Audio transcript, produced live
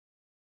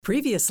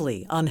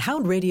Previously on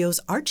Hound Radio's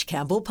Arch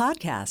Campbell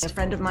podcast. A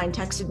friend of mine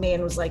texted me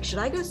and was like, should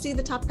I go see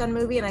the Top Gun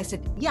movie? And I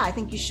said, yeah, I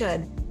think you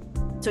should.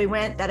 So he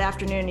went that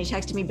afternoon and he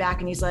texted me back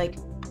and he's like,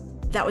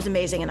 that was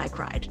amazing, and I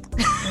cried.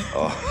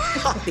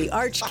 The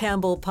Arch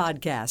Campbell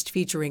podcast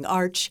featuring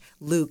Arch,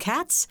 Lou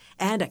Katz,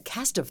 and a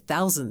cast of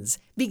thousands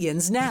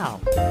begins now.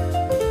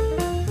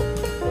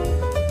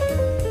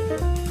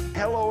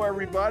 Hello,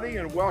 everybody,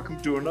 and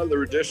welcome to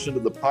another edition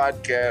of the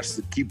podcast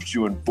that keeps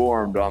you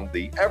informed on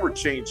the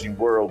ever-changing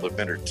world of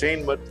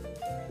entertainment.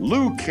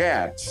 Lou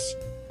Katz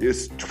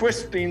is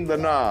twisting the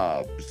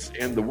knobs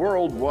in the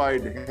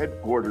worldwide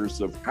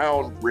headquarters of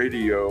Hound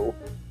Radio.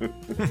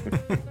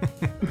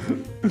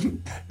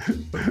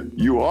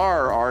 You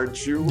are,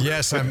 aren't you?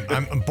 Yes,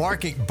 I'm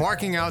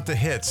barking out the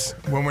hits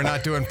when we're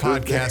not doing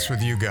podcasts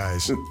with you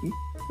guys.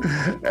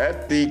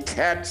 At the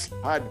Katz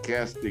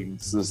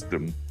podcasting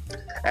system.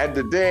 And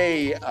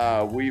today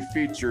we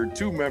feature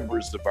two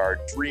members of our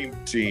dream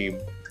team,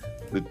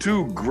 the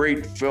two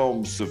great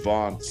film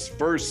savants.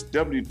 First,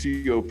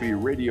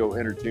 WTOP radio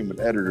entertainment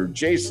editor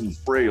Jason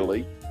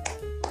Fraley,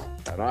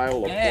 and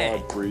I'll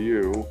applaud for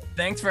you.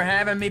 Thanks for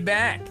having me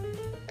back.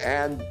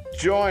 And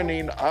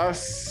joining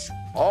us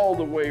all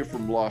the way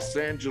from Los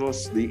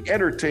Angeles, the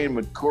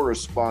entertainment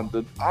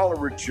correspondent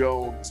Oliver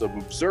Jones of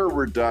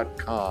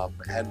Observer.com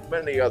and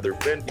many other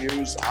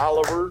venues.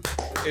 Oliver.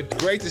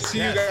 It's great to see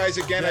you guys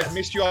again. Yes. I've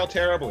missed you all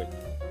terribly.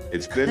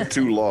 It's been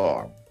too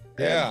long.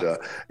 Yeah.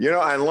 And,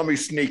 and let me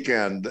sneak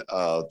in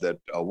that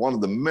one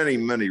of the many,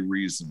 many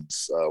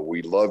reasons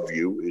we love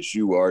you is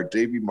you are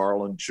Davy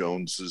Marlon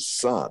Jones's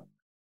son,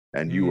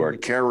 and you are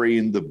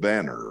carrying the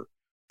banner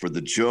for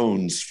the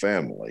Jones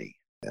family.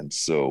 And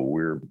so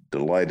we're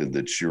delighted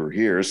that you're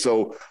here.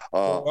 So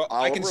Oliver,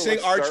 I can say,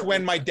 Arch,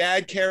 when with... my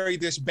dad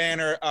carried this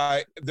banner,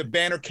 the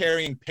banner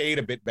carrying paid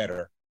a bit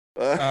better.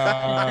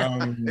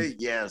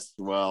 Yes,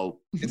 well,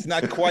 it's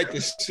not quite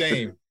the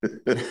same.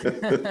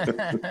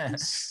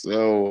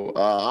 So,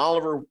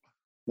 Oliver,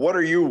 what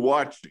are you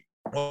watching?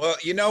 Well,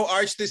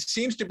 Arch, this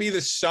seems to be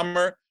the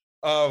summer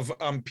of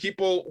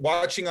people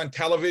watching on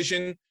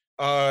television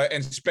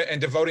and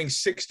devoting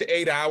 6 to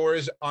 8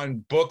 hours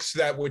on books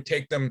that would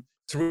take them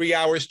 3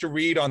 hours to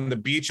read on the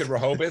beach at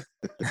Rehoboth.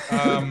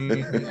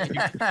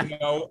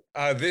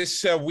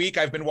 This week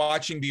I've been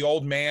watching The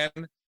Old Man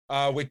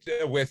with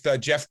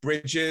Jeff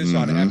Bridges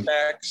on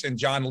FX and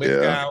John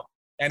Lithgow.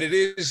 And it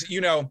is,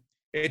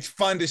 it's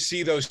fun to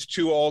see those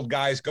two old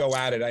guys go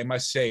at it. I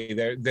must say,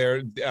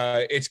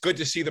 it's good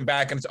to see them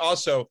back, and it's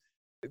also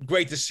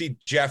great to see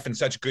Jeff in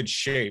such good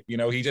shape.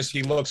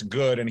 He looks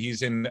good, and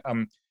he's in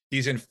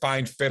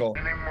fine fiddle.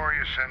 Any more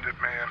you send it,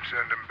 ma'am,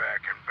 send them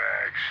back in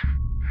bags.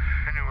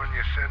 Anyone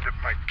you send it,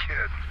 my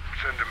kid,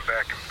 send him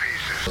back in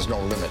pieces. There's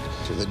no limit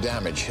to the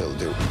damage he'll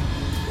do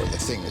or the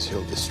things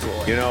he'll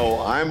destroy.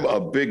 I'm a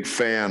big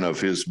fan of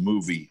his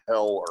movie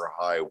Hell or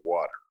High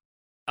Water.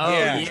 Oh,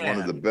 yeah. It's one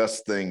of the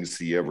best things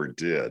he ever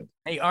did.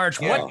 Hey, Arch,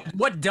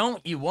 what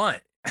don't you want?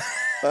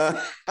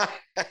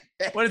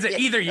 What is it?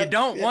 Either you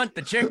don't want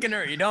the chicken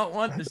or you don't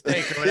want the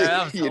steak or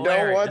whatever. You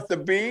don't want the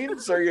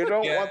beans or you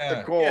don't want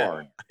the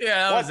corn.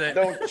 Yeah, that was what it.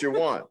 Don't you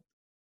want?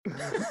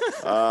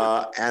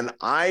 And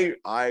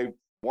I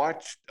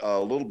watched a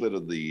little bit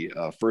of the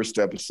first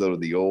episode of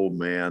The Old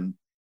Man,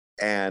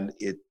 and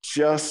it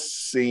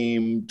just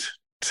seemed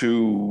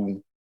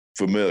too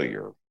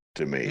familiar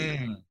to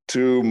me.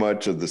 Too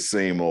much of the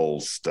same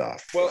old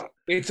stuff. Well,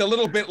 it's a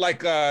little bit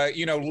like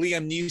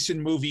Liam Neeson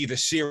movie, The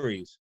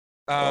Series.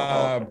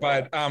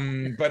 But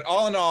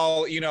all in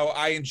all,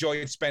 I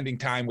enjoyed spending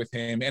time with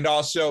him, and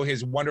also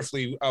his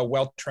wonderfully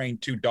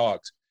well-trained two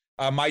dogs.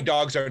 My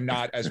dogs are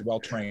not as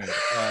well trained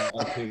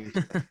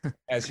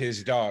as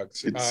his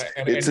dogs.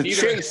 It's a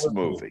chase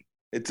movie.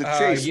 It's a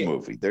chase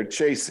movie. They're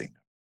chasing.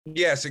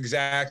 Yes,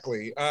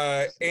 exactly.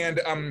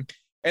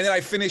 And then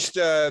I finished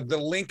The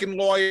Lincoln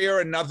Lawyer,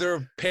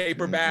 another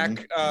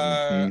paperback,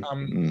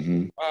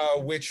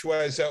 which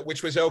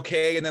was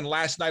okay. And then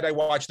last night I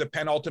watched the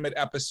penultimate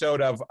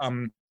episode of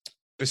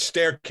The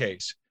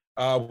Staircase,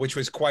 which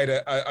was quite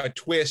a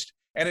twist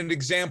and an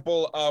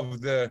example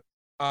of the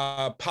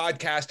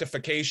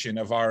podcastification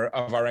of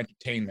our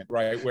entertainment,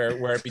 right?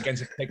 Where it begins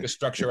to take the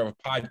structure of a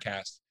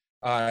podcast,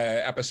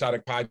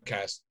 episodic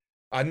podcast.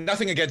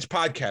 Nothing against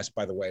podcasts,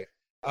 by the way,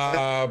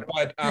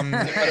 but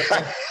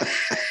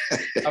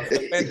a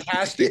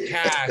fantastic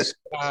cast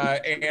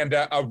and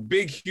a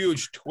big,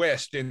 huge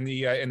twist in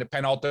the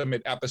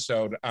penultimate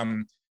episode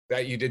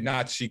that you did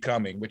not see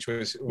coming, which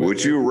was.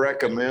 Would you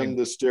recommend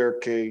The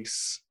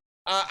Staircase?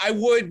 I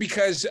would,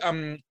 because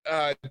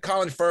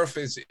Colin Firth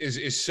is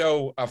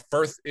so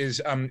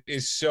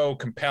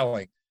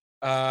compelling,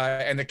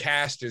 and the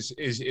cast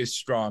is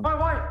strong. My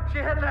wife, she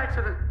had an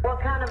accident.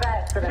 What kind of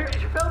accident?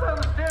 She fell down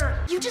the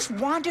stairs. You just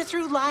wander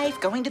through life,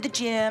 going to the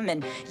gym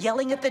and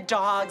yelling at the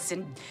dogs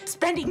and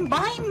spending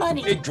my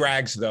money. It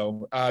drags,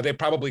 though. They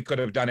probably could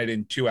have done it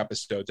in 2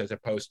 episodes as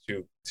opposed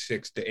to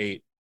 6 to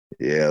 8.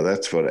 Yeah,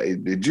 that's what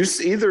did you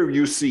either of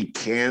you see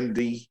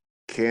Candy?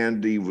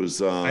 Candy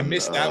was on. I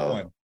missed that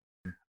one.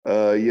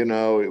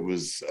 It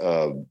was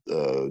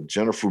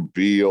Jennifer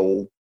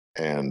Beal,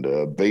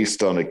 and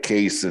based on a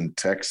case in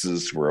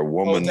Texas where a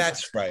woman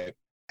that's right.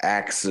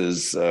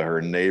 axes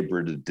her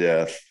neighbor to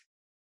death.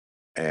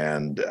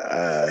 And,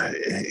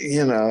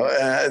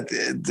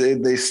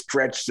 they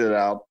stretched it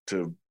out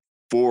to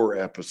 4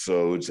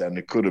 episodes, and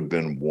it could have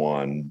been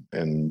 1.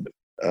 And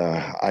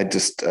I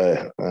just,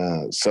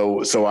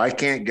 so I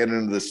can't get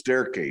into the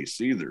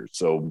staircase either.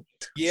 So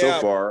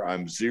far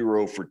I'm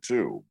 0 for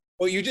 2.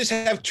 Well, you just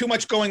have too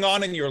much going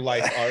on in your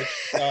life, Art.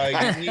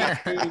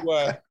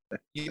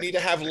 You need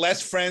to have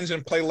less friends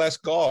and play less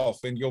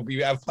golf, and you'll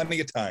have plenty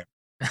of time.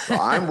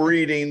 I'm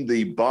reading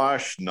the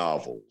Bosch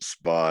novels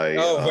by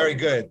very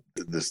good.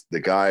 The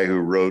guy who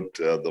wrote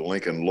the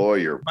Lincoln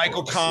Lawyer,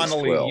 Michael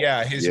Connolly. Well.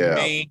 Yeah, his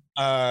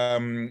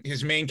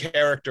main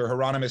character,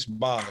 Hieronymus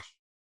Bosch.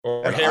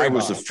 I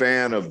was a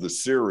fan of the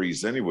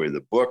series anyway.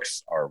 The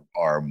books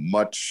are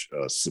much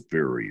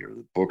superior.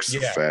 The books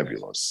are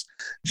fabulous.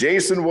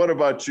 Jason, what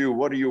about you?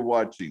 What are you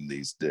watching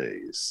these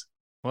days?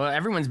 Well,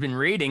 everyone's been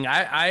reading.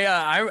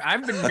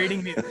 I've been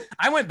reading.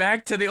 I went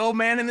back to The Old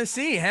Man in the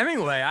Sea,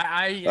 Hemingway.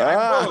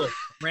 I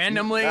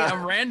randomly a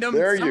random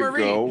there summer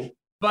you go. read.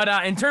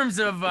 But in terms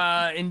of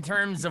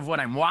what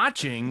I'm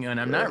watching,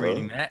 and I'm not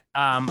reading that,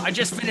 I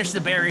just finished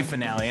the Barry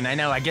finale, and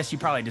I guess you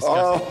probably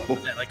discussed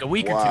that like a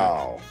week or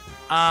two.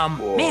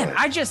 Man,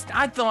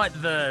 I thought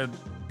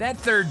that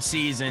 3rd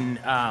season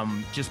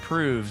just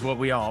proves what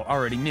we all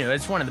already knew.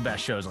 It's one of the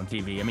best shows on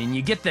TV. I mean,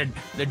 you get the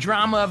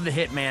drama of the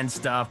hitman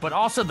stuff, but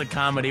also the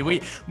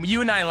comedy.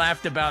 You and I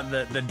laughed about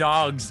the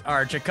dogs,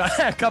 Arch, a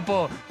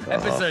couple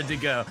episodes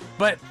ago.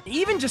 But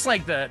even just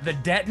like the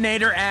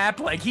detonator app,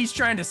 like he's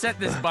trying to set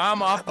this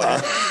bomb off,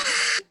 but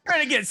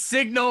trying to get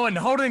signal and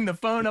holding the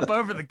phone up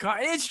over the car.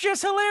 It's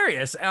just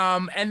hilarious.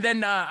 And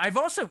then I've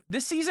also,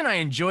 this season, I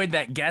enjoyed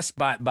that guest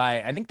spot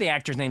by, I think the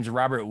actor's name's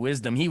Robert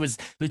Wisdom. He was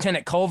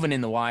Lieutenant Colvin in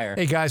The Wire.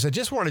 Hey guys, I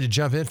just wanted to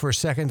jump in for a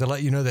second to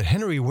let you know that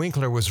Henry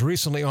Winkler was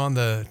recently on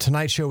the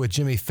Tonight Show with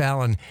Jimmy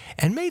Fallon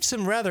and made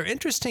some rather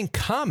interesting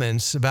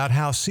comments about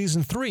how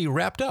season 3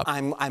 wrapped up.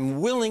 I'm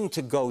willing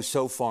to go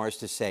so far as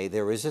to say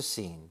there is a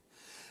scene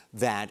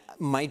that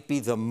might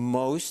be the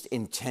most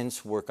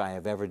intense work I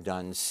have ever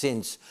done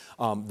since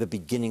the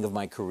beginning of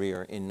my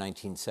career in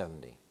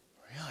 1970.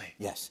 Really?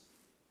 Yes.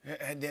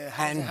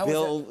 And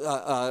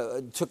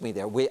Bill took me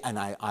there. And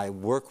I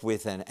work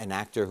with an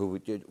actor who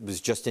was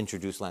just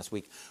introduced last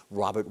week,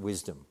 Robert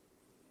Wisdom,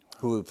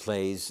 who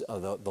plays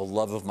the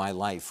love of my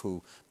life,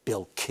 who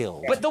Bill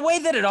killed. But the way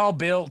that it all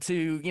built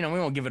to, we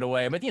won't give it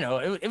away, but,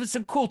 it was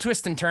some cool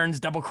twists and turns,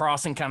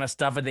 double-crossing kind of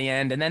stuff at the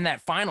end. And then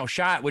that final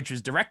shot, which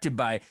was directed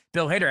by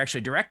Bill Hader,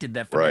 actually directed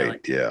that finale.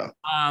 Right, yeah.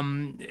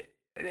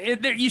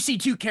 You see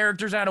 2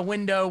 characters out a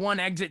window,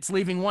 one exits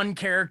leaving one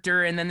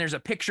character, and then there's a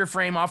picture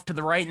frame off to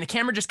the right, and the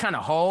camera just kind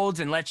of holds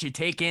and lets you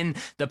take in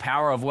the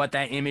power of what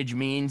that image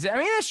means. I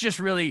mean, that's just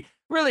really,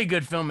 really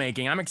good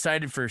filmmaking. I'm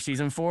excited for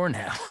season 4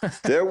 now.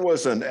 There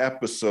was an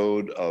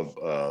episode of,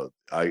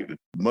 it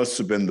must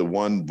have been the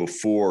one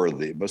before,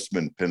 it must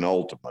have been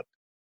penultimate,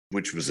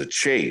 which was a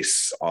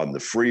chase on the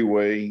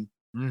freeway.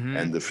 Mm-hmm.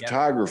 And the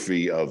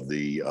photography of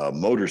the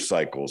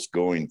motorcycles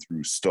going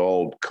through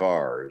stalled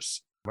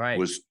cars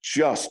was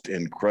just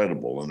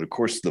incredible. And of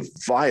course, the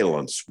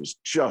violence was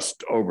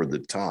just over the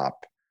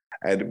top.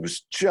 And it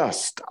was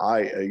just,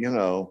 it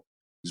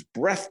was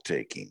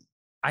breathtaking.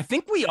 I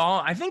think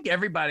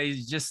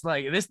everybody's just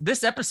like,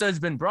 this episode's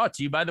been brought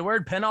to you by the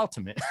word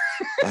penultimate.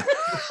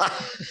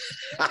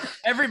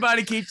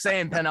 Everybody keeps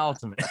saying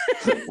penultimate.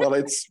 Well,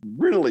 it's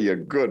really a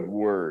good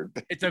word.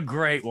 It's a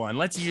great one.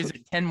 Let's use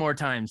it 10 more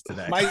times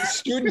today. My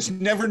students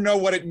never know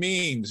what it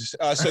means.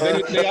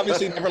 So they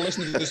obviously never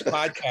listen to this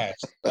podcast.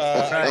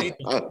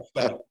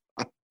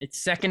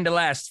 It's second to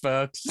last,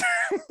 folks.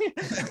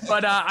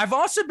 But I've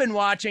also been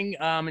watching,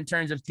 in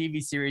terms of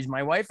TV series,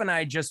 my wife and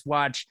I just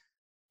watched,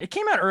 it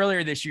came out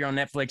earlier this year on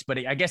Netflix, but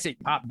I guess it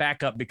popped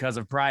back up because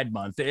of Pride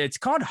Month. It's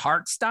called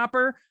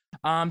Heartstopper.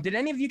 Did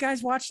any of you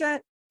guys watch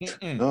that?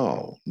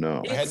 No.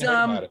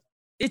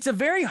 It's a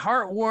very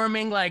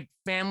heartwarming, like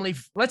family,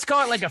 let's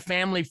call it like a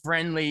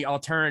family-friendly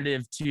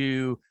alternative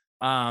to,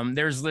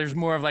 there's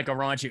more of like a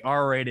raunchy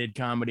R-rated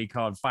comedy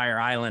called Fire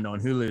Island on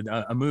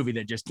Hulu, a movie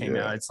that just came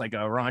out. It's like a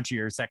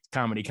raunchier sex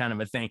comedy kind of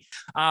a thing.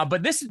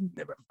 But this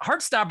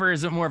Heartstopper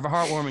is more of a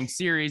heartwarming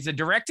series. The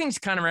directing's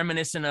kind of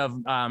reminiscent of,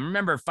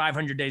 remember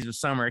 500 Days of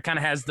Summer? It kind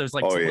of has those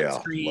like split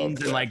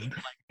screens and like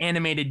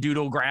animated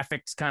doodle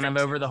graphics kind of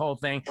over the whole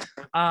thing.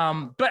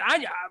 But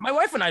my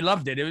wife and I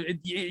loved it.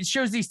 It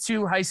shows these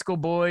 2 high school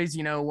boys,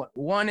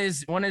 one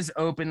is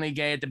openly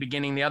gay at the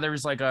beginning. The other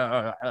is like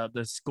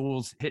the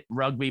school's hit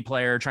rugby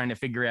player trying to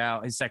figure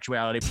out his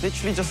sexuality.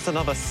 Literally just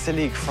another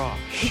silly crush.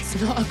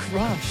 It's not a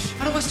crush.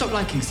 How do I stop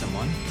liking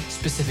someone,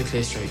 specifically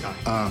a straight guy?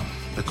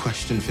 A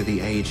question for the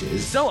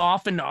ages. So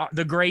often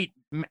the great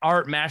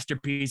art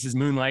masterpieces,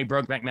 Moonlight,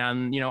 Brokeback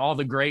Mountain, all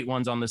the great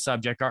ones on the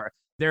subject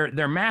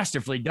they're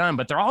masterfully done,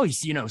 but they're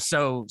always,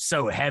 so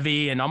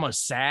heavy and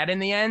almost sad in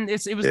the end.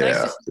 It was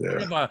nice to see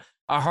kind of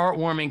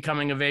heartwarming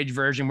coming of age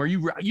version where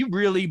you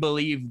really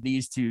believe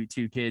these two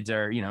kids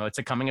are, it's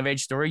a coming of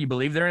age story. You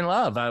believe they're in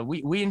love.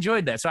 We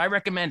enjoyed that. So I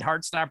recommend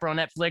Heartstopper on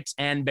Netflix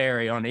and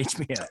Barry on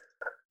HBO.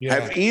 Yeah.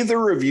 Have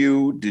either of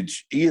you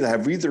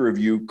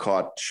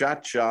caught Cha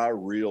Cha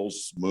Real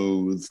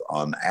Smooth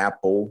on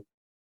Apple?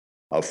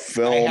 A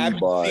film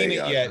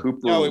by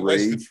Cooper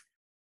Rafe.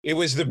 It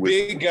was the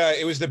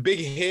big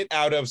hit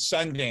out of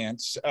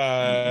Sundance,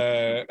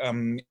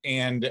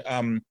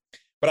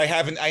 but I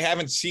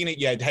haven't seen it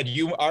yet. Had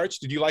you, Arch?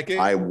 Did you like it?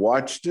 I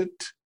watched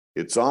it.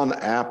 It's on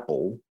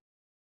Apple.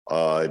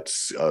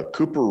 It's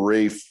Cooper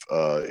Rafe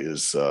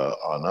is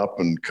an up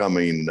and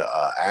coming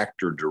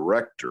actor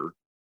director.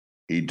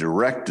 He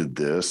directed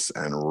this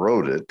and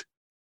wrote it,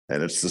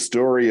 and it's the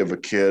story of a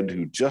kid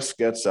who just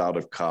gets out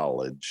of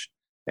college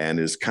and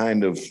is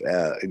kind of,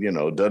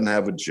 doesn't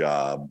have a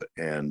job.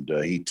 And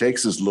he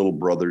takes his little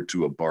brother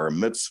to a bar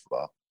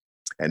mitzvah,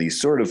 and he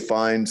sort of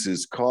finds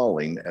his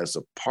calling as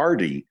a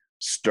party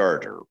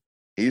starter.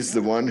 He's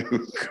the one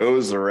who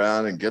goes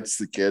around and gets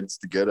the kids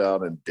to get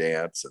out and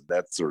dance and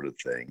that sort of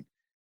thing.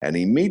 And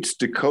he meets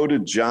Dakota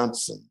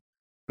Johnson,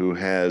 who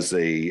has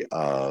a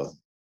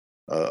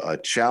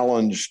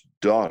challenged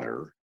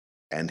daughter.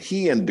 And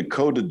he and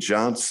Dakota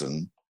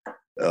Johnson,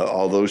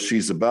 although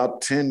she's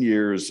about 10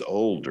 years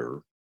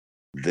older,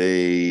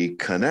 they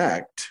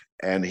connect,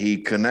 and he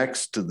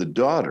connects to the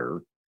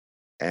daughter.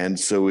 And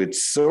so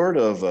it's sort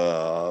of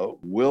a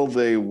will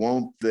they,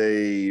 won't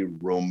they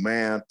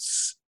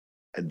romance.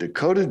 And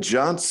Dakota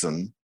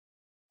Johnson,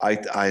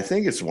 I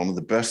think it's one of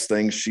the best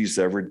things she's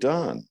ever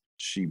done.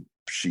 She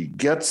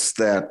gets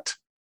that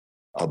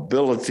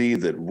ability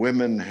that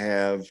women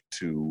have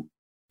to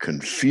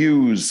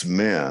confuse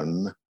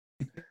men,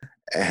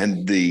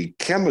 and the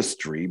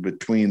chemistry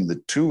between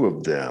the two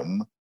of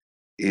them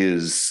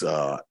is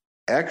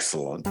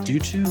excellent. Do you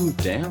two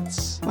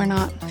dance? We're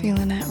not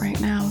feeling it right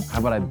now. How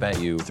about I bet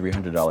you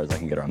 $300 I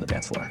can get her on the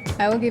dance floor?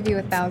 I will give you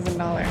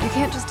 $1,000. You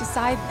can't just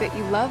decide that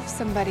you love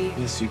somebody.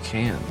 Yes, you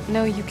can.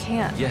 No, you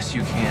can't. Yes,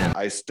 you can.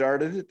 I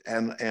started it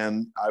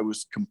and I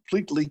was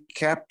completely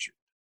captured.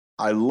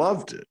 I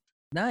loved it.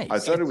 Nice. I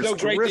thought it was so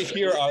terrific. Great to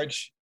hear,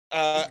 Arch.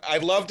 I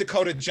love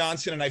Dakota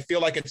Johnson, and I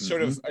feel like it's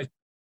sort of,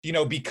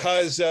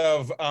 because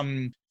of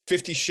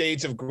 50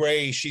 Shades of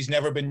Grey, she's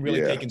never been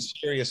really taken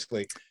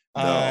seriously.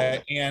 No.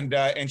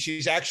 And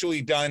she's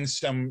actually done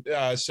some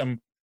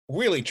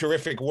really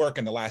terrific work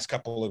in the last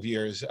couple of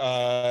years.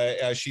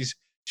 She's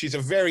a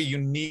very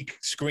unique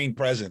screen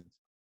presence.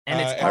 And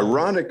it's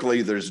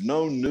ironically, there's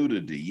no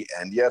nudity,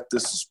 and yet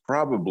this is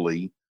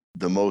probably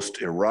the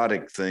most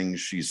erotic thing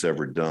she's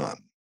ever done.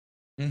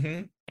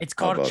 Mm-hmm. It's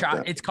called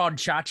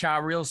Cha Cha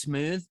Real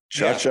Smooth.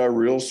 Cha Cha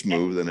Real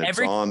Smooth, and it's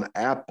on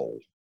Apple.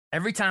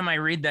 Every time I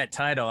read that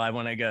title, I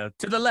want to go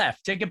to the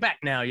left. Take it back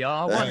now,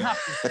 y'all. One hop.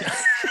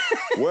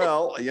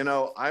 Well,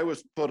 I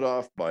was put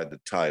off by the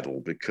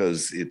title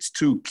because it's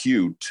too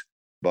cute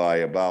by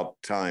about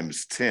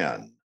times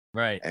 10.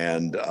 Right.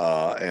 And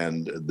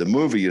the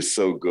movie is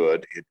so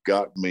good, it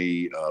got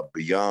me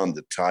beyond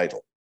the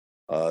title.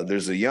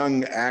 There's a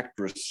young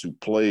actress who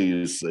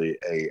plays an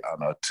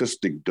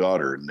autistic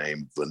daughter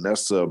named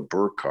Vanessa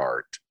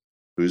Burkhart,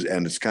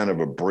 and it's kind of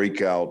a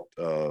breakout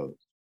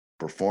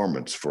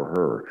performance for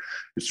her.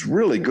 It's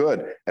really good,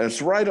 and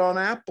it's right on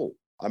Apple.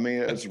 I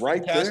mean, it's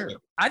right there.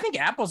 I think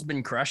Apple's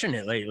been crushing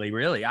it lately.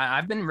 Really,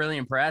 I've been really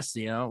impressed.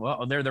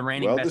 Well, they're the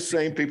reigning. Well, the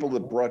same people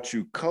that brought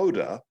you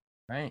Coda,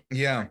 right?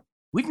 Yeah,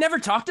 we've never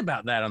talked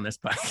about that on this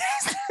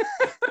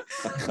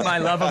podcast. My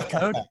love of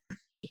Coda.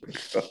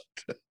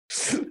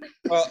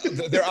 Well,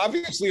 they're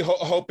obviously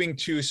hoping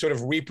to sort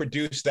of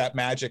reproduce that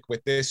magic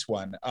with this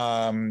one,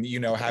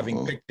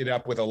 having picked it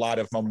up with a lot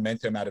of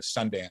momentum out of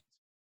Sundance.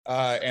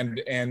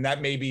 And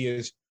that maybe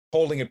is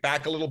holding it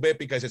back a little bit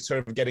because it's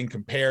sort of getting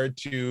compared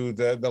to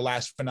the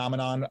last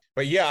phenomenon.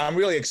 But yeah, I'm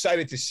really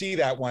excited to see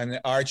that one,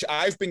 Arch.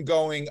 I've been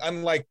going,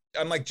 unlike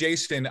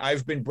Jason,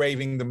 I've been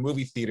braving the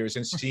movie theaters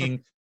and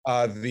seeing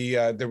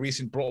the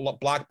recent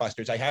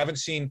blockbusters. I haven't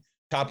seen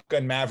Top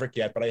Gun Maverick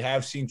yet, but I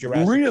have seen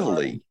Jurassic Park.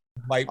 Really?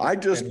 I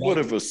just would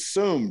have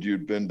assumed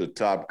you'd been to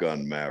Top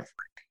Gun Maverick.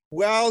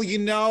 Well,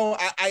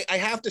 I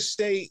have to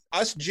say,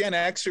 us Gen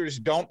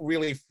Xers don't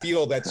really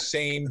feel that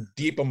same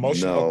deep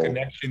emotional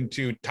connection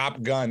to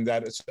Top Gun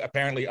that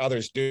apparently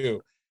others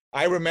do.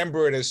 I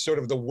remember it as sort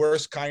of the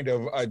worst kind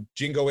of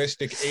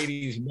jingoistic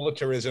 80s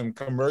militarism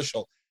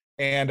commercial.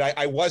 And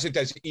I wasn't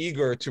as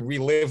eager to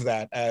relive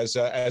that as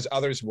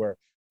others were.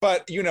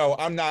 But,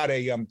 I'm not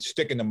a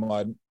stick in the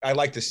mud. I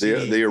like to see.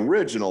 The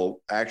original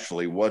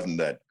actually wasn't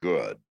that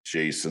good,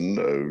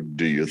 Jason.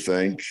 Do you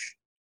think?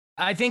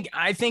 I think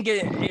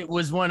it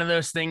was one of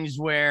those things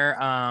where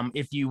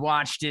if you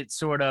watched it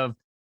sort of,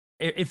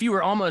 if you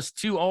were almost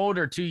too old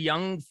or too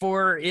young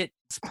for its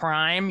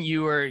prime,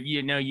 you were,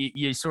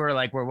 you sort of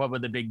like, well, what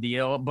was the big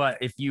deal? But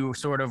if you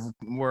sort of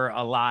were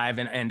alive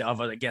and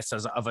of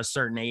a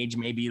certain age,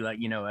 maybe like,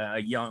 a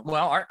young,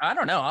 well, I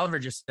don't know. Oliver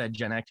just said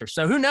Gen Xer,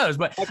 so who knows?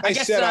 But like I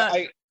guess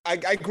said,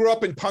 I grew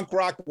up in punk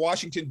rock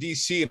Washington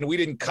D.C. and we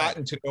didn't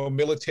cotton to no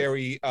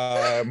military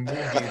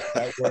movies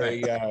that were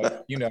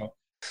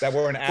that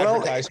were an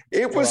advertisement.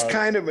 Well, it was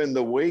kind of in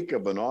the wake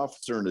of An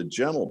Officer and a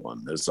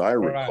Gentleman, as I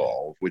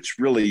recall, which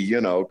really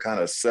kind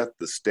of set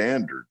the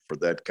standard for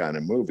that kind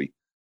of movie.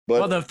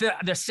 But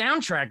the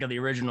soundtrack of the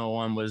original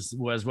one was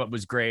what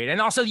was great,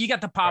 and also you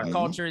got the pop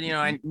culture,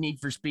 and Need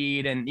for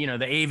Speed, and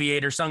the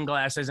aviator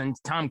sunglasses, and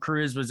Tom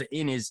Cruise was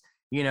in his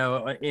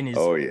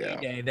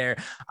heyday there.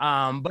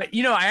 But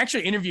I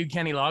actually interviewed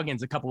Kenny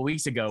Loggins a couple of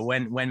weeks ago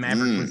when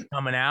Maverick was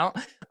coming out,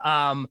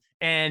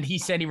 and he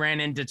said he ran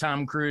into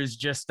Tom Cruise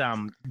just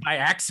by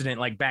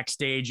accident, like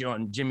backstage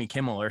on Jimmy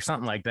Kimmel or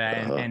something like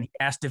that, and he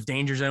asked if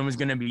Danger Zone was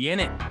going to be in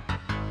it.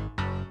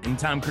 And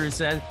Tom Cruise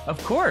said,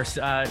 of course,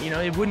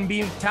 it wouldn't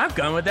be Top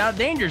Gun without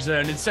Danger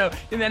Zone.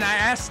 And then I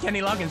asked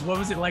Kenny Loggins, what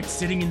was it like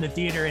sitting in the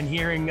theater and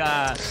hearing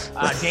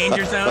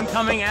Danger Zone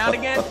coming out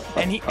again?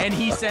 And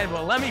he said,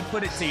 well, let me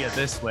put it to you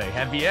this way.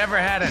 Have you ever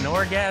had an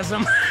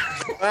orgasm?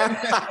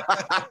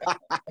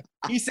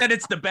 He said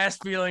it's the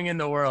best feeling in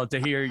the world to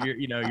hear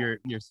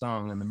your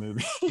song in the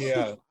movie.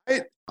 Yeah.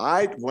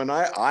 When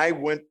I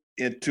went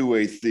into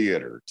a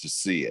theater to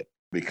see it,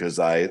 because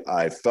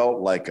I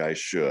felt like I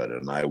should.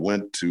 And I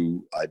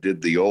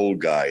did the old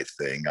guy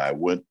thing. I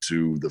went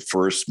to the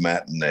first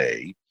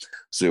matinee,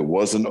 so it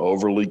wasn't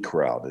overly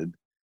crowded.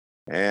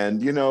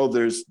 And,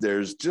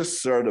 there's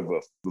just sort of a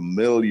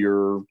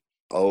familiar,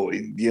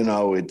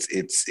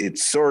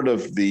 it's sort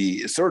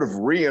of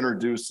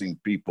reintroducing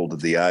people to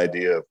the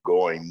idea of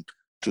going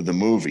to the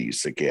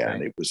movies again.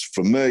 Right. It was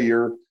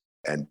familiar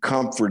and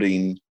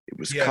comforting. It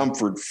was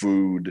comfort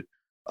food,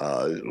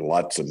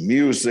 lots of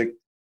music.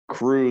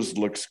 Cruise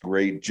looks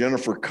great.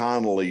 Jennifer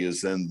Connelly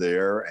is in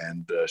there,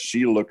 and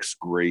she looks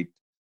great.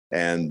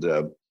 And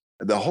the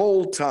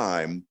whole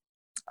time,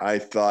 I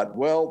thought,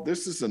 well,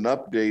 this is an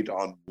update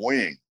on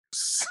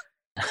Wings.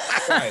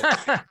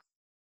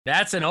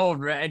 That's an old,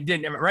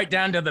 right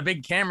down to the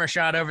big camera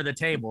shot over the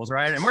tables,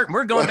 right? And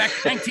we're going back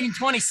to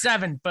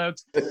 1927,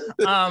 folks.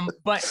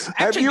 But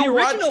actually, have you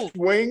watched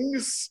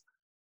Wings?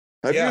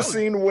 Have you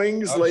seen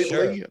Wings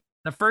lately? Sure.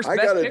 The first I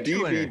got a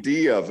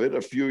DVD of it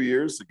a few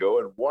years ago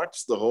and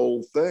watched the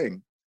whole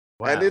thing.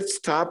 Wow. And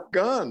it's Top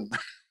Gun.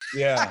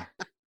 Yeah.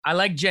 I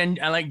like Jen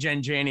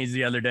Janney's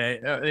the other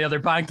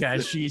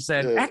podcast. She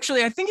said,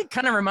 actually, I think it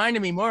kind of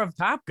reminded me more of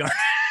Top Gun.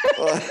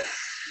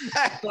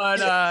 But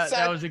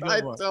that was a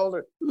good one. I told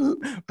her.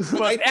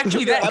 But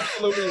actually, that's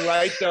absolutely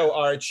right, though,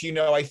 Arch.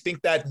 I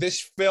think that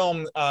this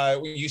film,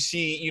 you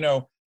see,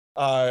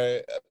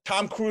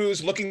 Tom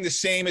Cruise looking the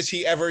same as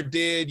he ever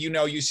did.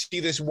 You see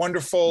this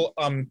wonderful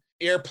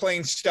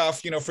airplane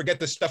stuff, forget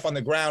the stuff on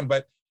the ground,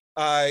 but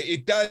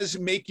it does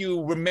make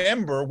you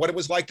remember what it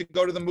was like to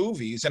go to the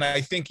movies. And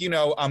I think,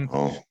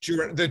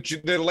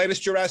 the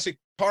latest Jurassic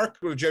Park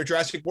or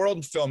Jurassic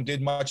World film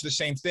did much the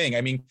same thing.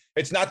 I mean,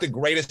 it's not the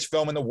greatest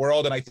film in the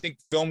world, and I think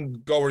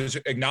film goers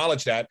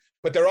acknowledge that,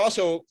 but they're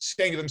also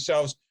saying to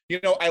themselves,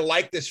 I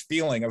like this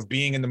feeling of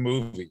being in the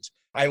movies.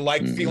 I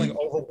like feeling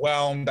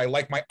overwhelmed. I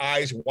like my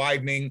eyes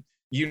widening.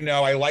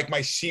 I like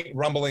my seat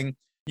rumbling.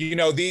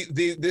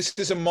 This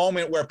is a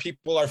moment where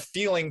people are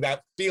feeling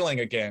that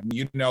feeling again.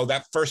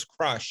 That first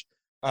crush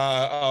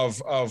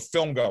of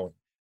film going.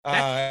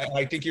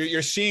 I think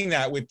you're seeing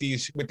that with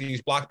these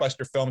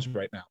blockbuster films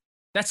right now.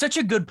 That's such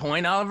a good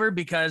point, Oliver,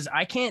 because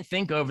I can't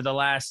think over the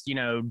last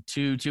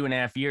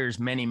 2.5 years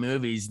many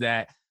movies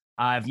that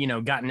I've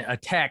gotten a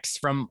text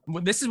from.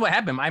 This is what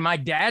happened. My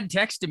dad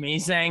texted me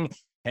saying,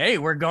 hey,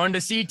 we're going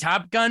to see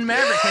Top Gun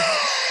Maverick.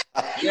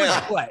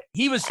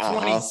 He was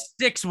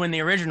 26 when the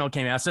original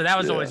came out. So that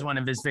was always one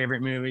of his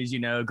favorite movies,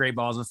 Great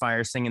Balls of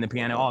Fire, singing the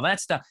piano, all that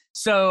stuff.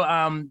 So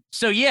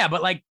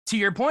but like to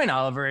your point,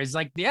 Oliver, is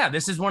like,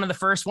 this is one of the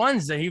first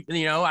ones that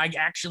I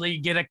actually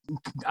get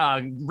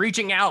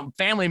reaching out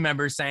family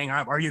members saying,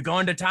 are you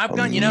going to Top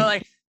Gun?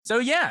 So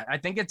I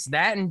think it's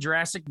that and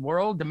Jurassic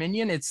World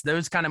Dominion. It's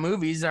those kind of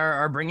movies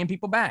are bringing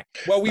people back.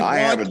 Well, I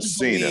haven't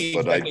seen it,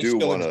 but I do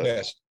want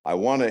to. I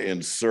want to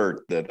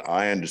insert that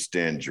I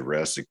understand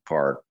Jurassic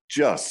Park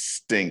just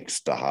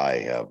stinks to high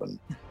heaven,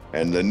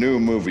 and the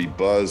new movie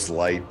Buzz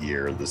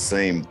Lightyear, the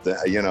same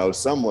thing.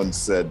 Someone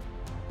said,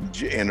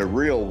 in a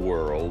real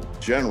world,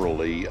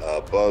 generally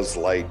Buzz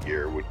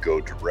Lightyear would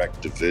go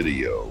direct to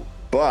video,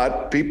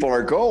 but people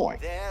are going.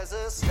 There's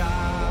a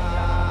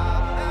star.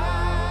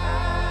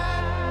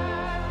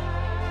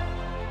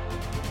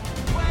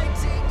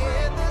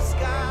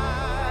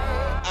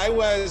 I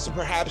was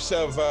perhaps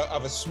of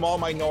a small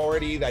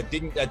minority that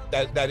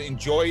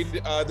enjoyed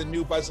the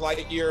new Buzz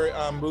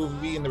Lightyear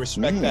movie in the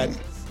respect that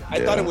I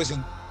thought it was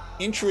an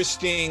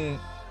interesting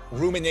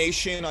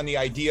rumination on the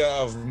idea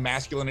of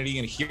masculinity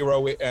and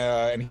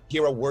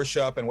hero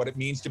worship and what it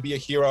means to be a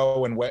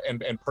hero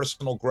and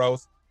personal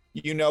growth,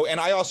 and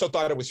I also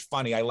thought it was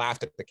funny. I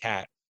laughed at the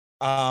cat.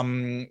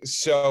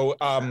 So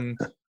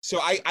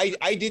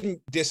I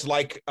didn't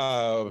dislike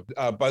Buzz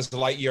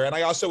Lightyear, and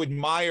I also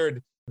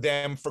admired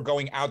them for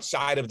going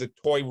outside of the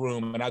toy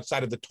room and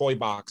outside of the toy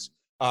box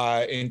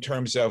in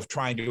terms of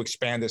trying to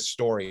expand this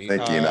story.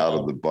 Thinking out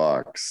of the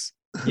box.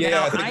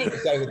 Yeah, thinking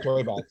outside of the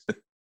toy box.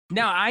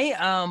 Now,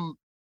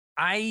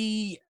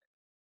 I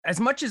as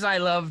much as I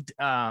loved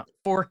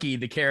Forky,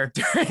 the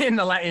character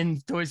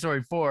in Toy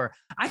Story 4,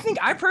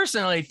 I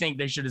personally think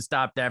they should have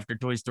stopped after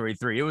Toy Story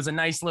 3. It was a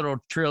nice little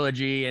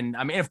trilogy, and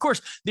I mean, of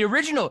course, the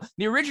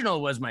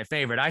original was my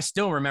favorite. I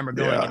still remember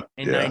going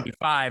in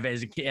 '95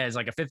 as a kid, as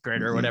like a fifth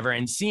grader or whatever,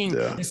 and seeing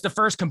it's the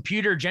first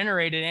computer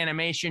generated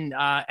animation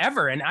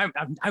ever, and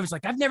I was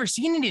like, I've never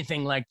seen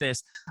anything like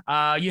this.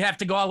 You have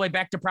to go all the way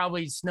back to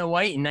probably Snow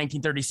White in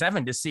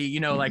 1937 to see,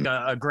 like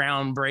a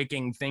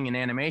groundbreaking thing in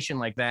animation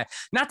like that.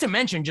 Not to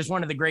mention just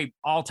one of the great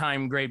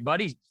all-time great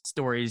buddy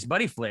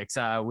flicks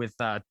with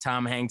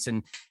Tom Hanks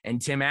and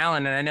Tim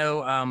Allen. And I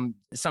know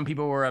some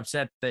people were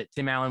upset that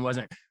Tim Allen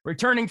wasn't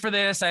returning for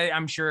this.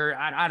 I'm sure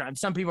I don't.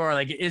 Some people are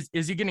like, is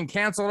he getting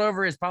canceled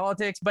over his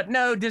politics? But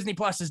no, Disney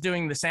Plus is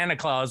doing the Santa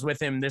Claus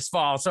with him this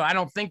fall, so I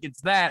don't think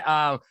it's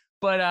that.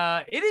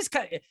 But it is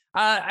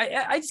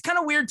it's kind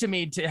of weird to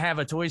me to have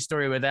a Toy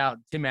Story without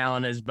Tim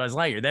Allen as Buzz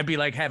Lightyear. That'd be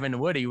like having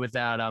Woody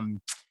without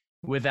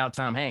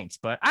Tom Hanks.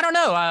 But I don't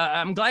know.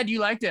 I'm glad you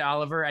liked it,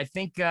 Oliver. I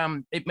think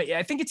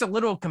it's a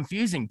little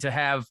confusing to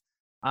have.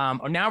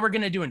 Now we're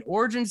gonna do an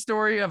origin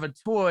story of a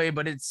toy,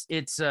 but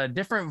it's a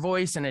different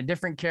voice and a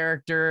different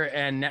character,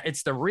 and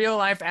it's the real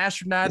life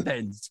astronaut that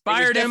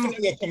inspired him.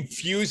 Definitely a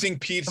confusing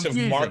piece of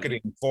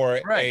marketing for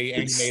a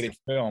animated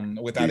film,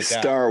 without a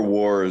doubt. Star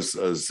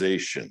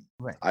Wars-ization.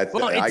 Right. I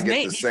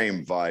get the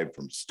same vibe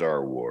from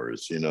Star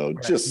Wars.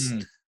 Just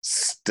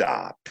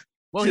stop.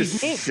 Well,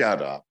 just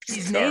shut up.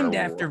 He's named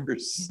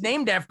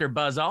after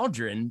Buzz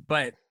Aldrin,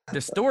 but the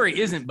story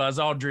isn't Buzz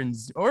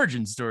Aldrin's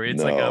origin story.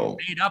 It's like a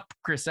made-up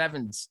Chris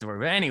Evans story.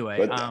 But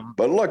anyway,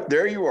 but look,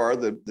 there you are.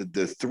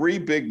 The three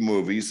big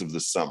movies of the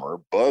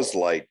summer: Buzz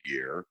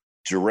Lightyear,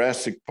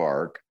 Jurassic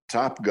Park,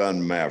 Top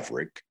Gun: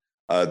 Maverick.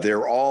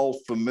 They're all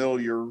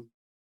familiar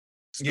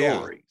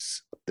stories.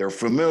 Yeah. They're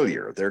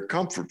familiar. They're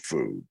comfort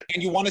food,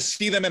 and you want to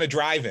see them in a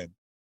drive-in.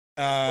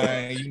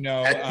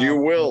 You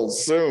will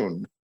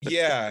soon.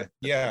 Yeah.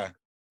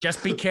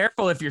 Just be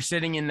careful if you're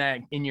sitting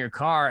in your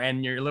car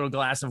and your little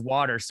glass of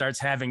water starts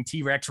having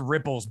T-Rex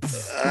ripples.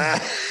 I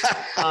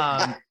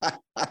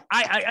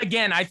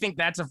think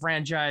that's a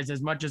franchise.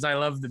 As much as I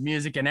love the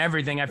music and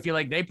everything, I feel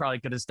like they probably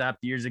could have stopped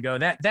years ago.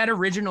 That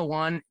original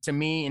one to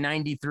me in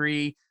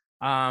 '93.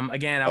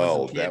 Again, I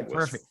was a kid, that was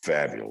perfect,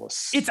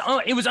 fabulous.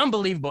 It was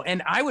unbelievable,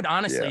 and I would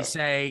honestly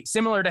say,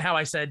 similar to how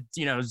I said,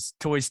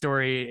 Toy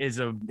Story is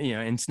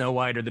in Snow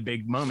White or the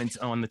big moments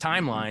on the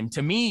timeline.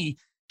 To me,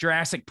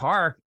 Jurassic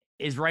Park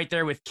is right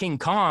there with King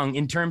Kong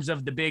in terms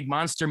of the big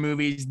monster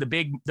movies.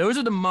 Those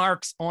are the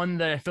marks on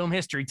the film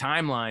history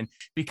timeline,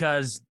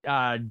 because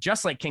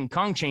just like King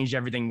Kong changed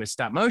everything with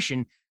stop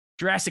motion,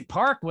 Jurassic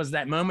Park was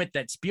that moment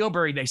that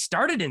Spielberg, they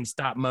started in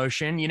stop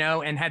motion,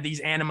 and had these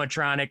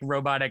animatronic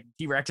robotic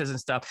T-Rexes and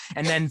stuff.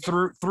 And then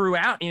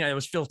throughout, it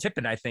was Phil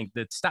Tippett, I think,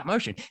 that stop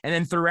motion. And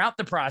then throughout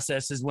the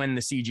process is when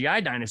the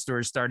CGI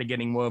dinosaurs started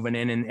getting woven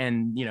in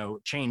and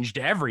changed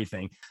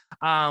everything.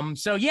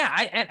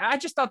 I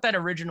just thought that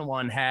original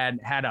one had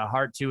a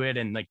heart to it,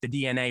 and like the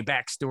DNA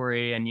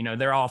backstory, and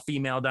they're all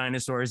female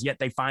dinosaurs, yet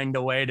they find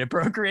a way to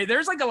procreate.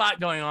 There's like a lot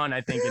going on, I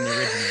think, in the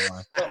original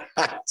one.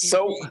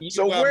 So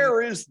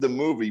where is the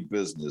movie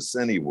business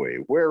anyway?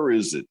 Where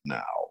is it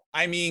now?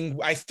 I mean,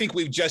 I think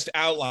we've just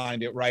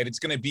outlined it, right? It's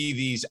going to be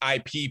these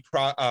IP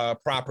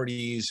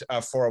properties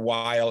for a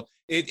while.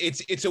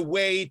 It's a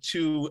way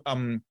to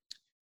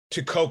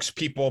coax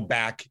people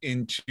back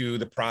into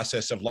the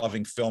process of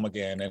loving film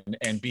again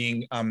and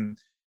being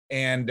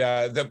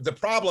the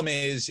problem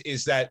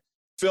is that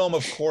film,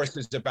 of course,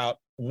 is about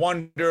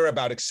wonder,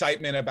 about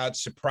excitement, about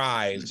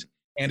surprise.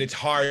 And it's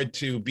hard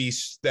to be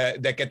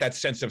that get that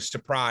sense of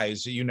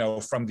surprise,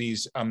 from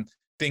these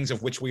things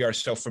of which we are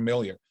so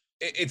familiar.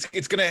 I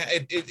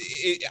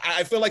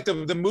feel like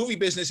the movie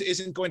business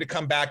isn't going to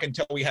come back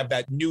until we have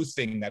that new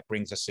thing that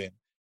brings us in.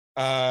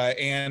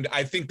 And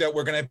I think that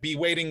we're going to be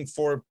waiting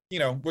for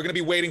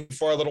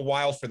a little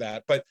while for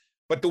that. But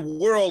the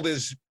world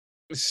is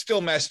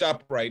still messed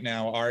up right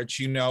now,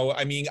 Arch.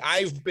 I mean,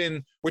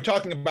 we're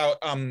talking about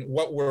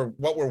what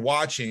we're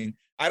watching.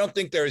 I don't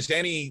think there's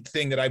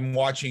anything that I'm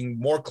watching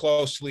more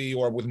closely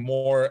or with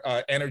more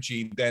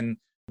energy than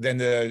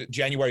the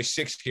January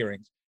 6th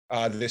hearings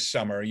this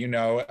summer,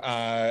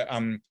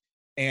 and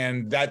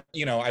that,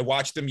 I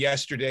watched them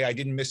yesterday. I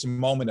didn't miss a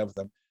moment of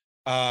them.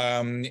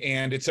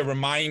 And it's a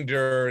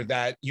reminder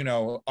that,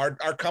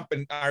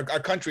 our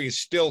country is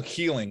still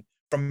healing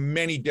from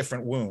many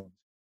different wounds,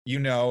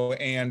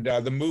 and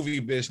the movie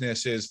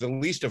business is the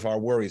least of our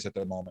worries at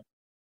the moment.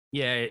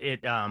 Yeah,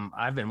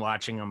 I've been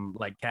watching them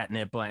like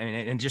catnip,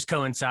 and it just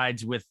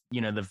coincides with, the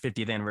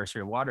 50th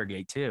anniversary of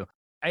Watergate too.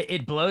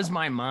 It blows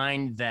my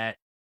mind that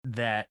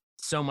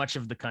so much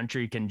of the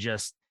country can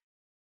just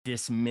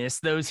dismiss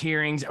those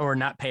hearings or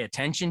not pay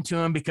attention to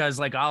them, because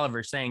like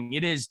Oliver's saying,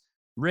 it is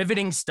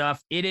riveting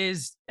stuff. It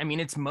is, I mean,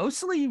 it's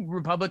mostly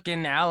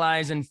Republican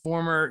allies and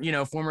former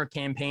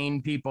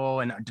campaign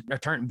people and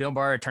Bill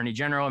Barr, Attorney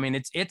General. I mean,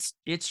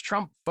 it's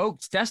Trump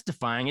folks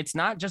testifying. It's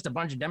not just a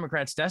bunch of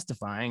Democrats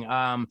testifying.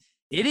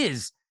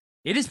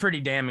 It is pretty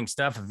damning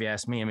stuff, if you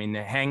ask me. I mean,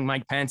 to hang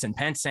Mike Pence and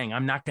Pence saying,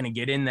 I'm not going to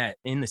get in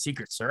the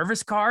Secret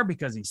Service car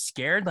because he's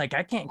scared. Like,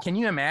 can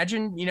you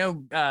imagine,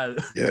 Biden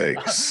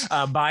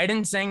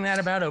saying that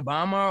about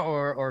Obama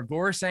or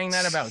Gore saying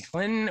that about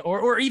Clinton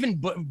or even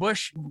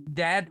Bush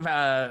dad,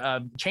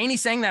 Cheney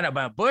saying that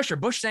about Bush or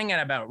Bush saying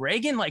that about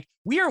Reagan? Like,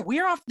 we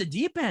are off the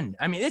deep end.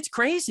 I mean, it's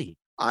crazy.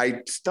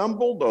 I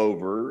stumbled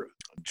over,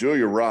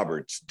 Julia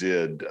Roberts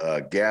did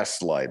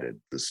Gaslighted,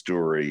 the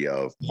story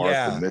of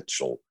Martha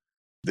Mitchell.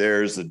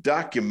 There's a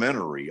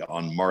documentary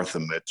on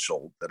Martha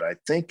Mitchell that I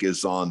think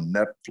is on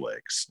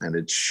Netflix, and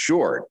it's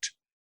short.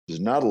 There's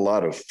not a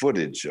lot of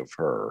footage of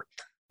her,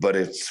 but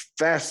it's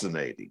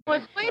fascinating.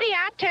 Well, sweetie,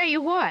 I tell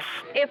you what,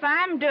 if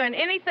I'm doing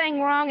anything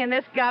wrong in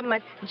this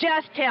government,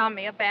 just tell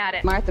me about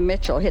it. Martha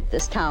Mitchell hit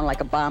this town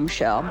like a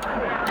bombshell.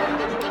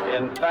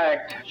 In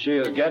fact, she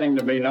is getting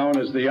to be known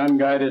as the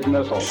unguided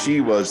missile. She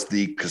was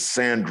the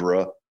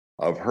Cassandra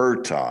of her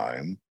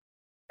time,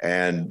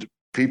 and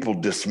people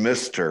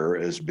dismissed her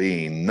as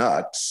being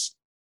nuts,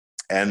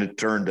 and it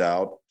turned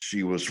out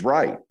she was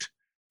right.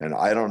 And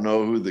I don't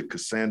know who the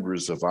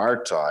Cassandras of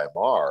our time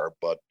are,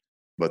 but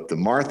the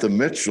Martha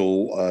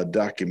Mitchell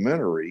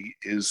documentary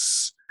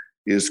is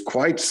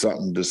quite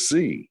something to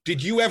see.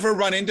 Did you ever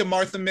run into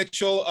Martha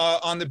Mitchell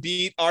on the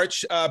beat,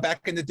 Arch,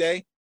 back in the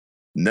day?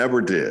 Never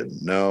did.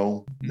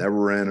 No, never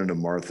ran into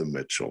Martha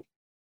Mitchell.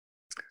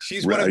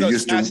 She's one of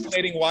those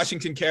fascinating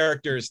Washington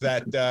characters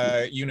that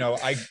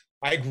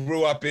I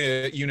grew up,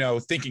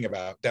 thinking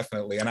about,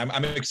 definitely, and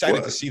I'm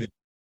excited to see them.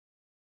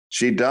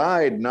 She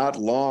died not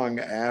long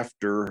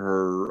after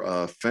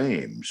her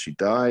fame. She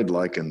died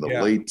like in the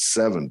late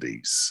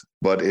 70s,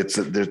 but it's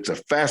a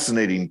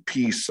fascinating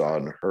piece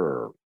on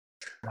her.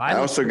 I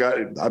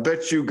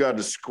bet you got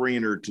a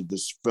screener to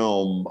this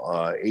film,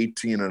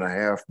 18 and a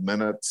half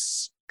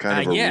minutes.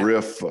 Kind of a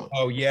riff.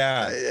 Oh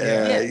yeah.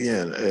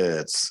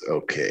 It's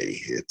okay.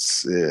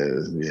 It's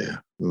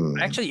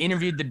I actually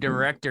interviewed the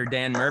director,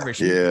 Dan Mervish.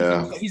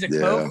 He's a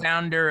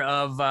co-founder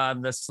of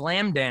the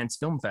Slam Dance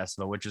Film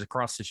Festival, which is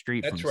across the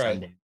street from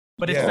Sundance.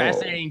 But it's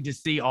fascinating to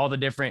see all the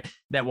different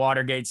that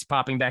Watergate's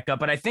popping back up.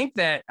 But I think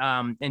that,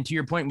 and to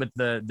your point with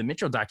the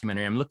Mitchell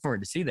documentary, I'm looking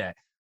forward to see that.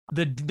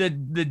 The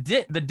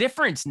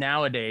difference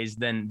nowadays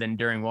than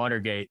during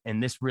Watergate,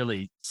 and this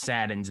really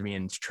saddens me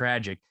and it's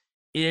tragic,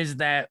 is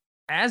that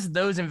as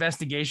those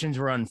investigations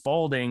were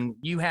unfolding,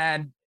 you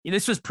had,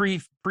 this was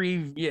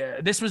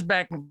this was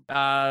back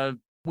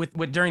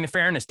with during the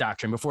Fairness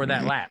Doctrine before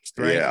that lapsed,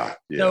 right?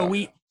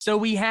 So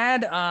we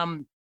had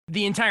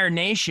the entire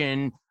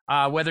nation,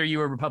 whether you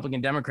were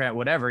Republican, Democrat,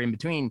 whatever in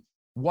between,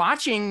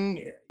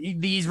 watching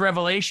these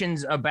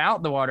revelations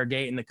about the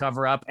Watergate and the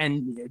cover up,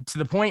 and to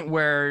the point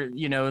where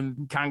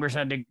Congress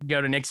had to go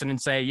to Nixon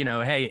and say,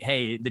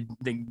 hey, the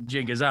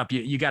jig is up,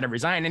 you got to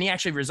resign, and he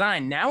actually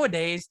resigned.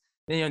 Nowadays,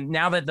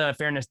 now that the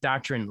Fairness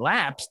Doctrine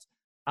lapsed,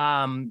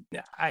 Newt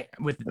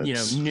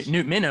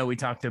Minow, we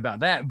talked about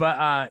that,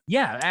 but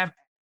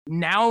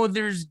now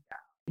there's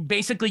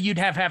basically you'd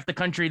have half the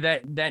country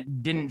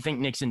that didn't think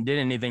Nixon did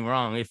anything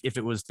wrong if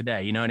it was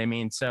today. You know what I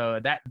mean? So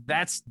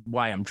that's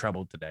why I'm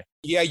troubled today.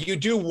 Yeah, you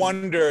do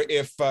wonder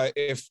if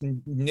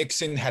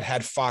Nixon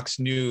had Fox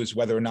News,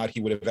 whether or not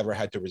he would have ever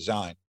had to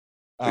resign.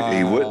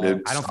 He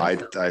wouldn't have.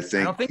 I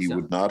think he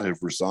would not have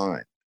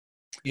resigned.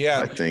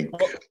 Yeah, I think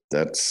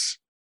that's.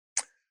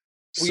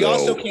 We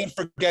also can't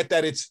forget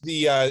that it's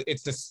the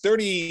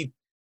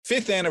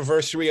 35th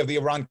anniversary of the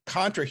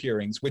Iran-Contra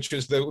hearings, which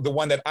is the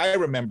one that I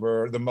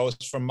remember the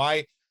most from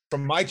my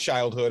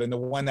childhood, and the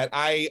one that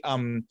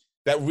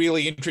that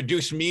really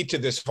introduced me to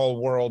this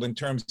whole world in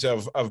terms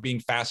of being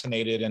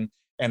fascinated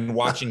and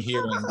watching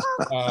hearings.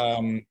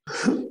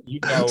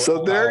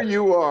 So there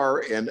you are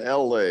in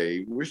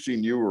LA,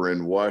 wishing you were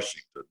in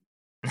Washington.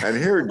 And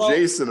here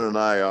Jason and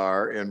I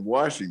are in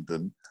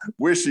Washington,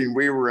 wishing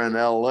we were in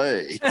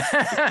LA.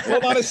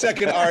 Hold on a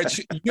second,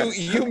 Arch.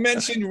 You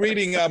mentioned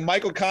reading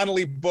Michael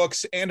Connelly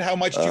books and how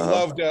much you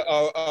loved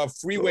a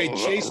freeway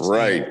chase scene.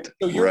 Right.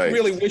 So you're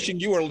really wishing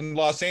you were in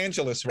Los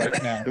Angeles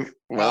right now.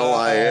 Well,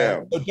 I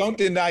am. So don't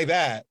deny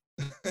that.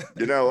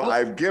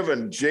 I've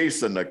given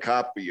Jason a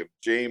copy of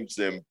James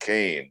M.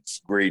 Cain's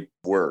great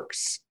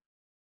works,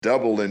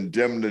 Double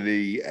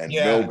Indemnity and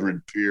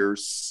Mildred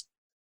Pierce,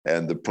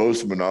 and The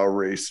Postman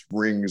Always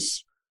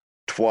Rings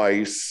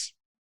Twice.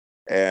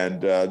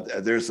 And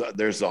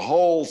there's a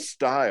whole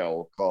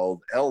style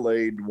called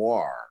L.A.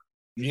 Noir.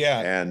 Yeah.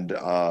 And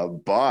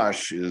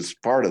Bosch is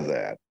part of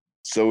that.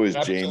 So is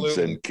James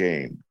M.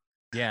 Cain.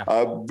 Yeah.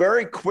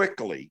 Very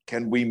quickly,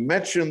 can we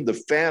mention The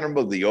Phantom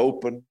of the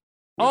Open?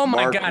 Oh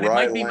my God,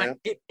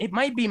 it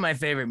might be my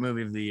favorite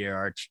movie of the year,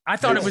 Arch. I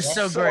thought it was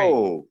so great.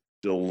 So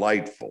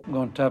delightful. I'm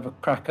going to have a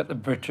crack at the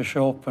British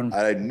Open.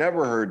 I'd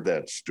never heard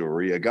that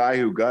story. A guy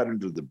who got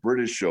into the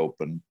British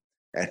Open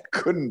and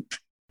couldn't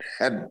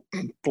had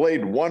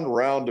played one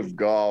round of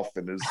golf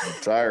in his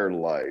entire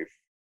life,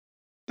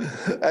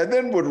 and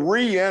then would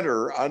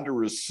re-enter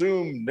under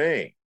assumed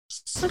names.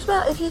 What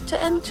about if you're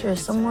to enter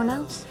as someone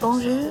else?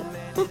 Bonjour.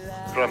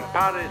 From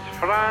Paris,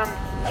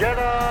 France,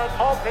 Gerard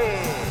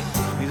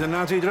Hoppe. He's a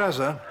naughty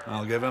dresser.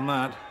 I'll give him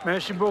that.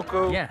 Merci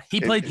beaucoup. Yeah, he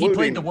played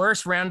the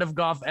worst round of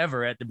golf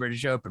ever at the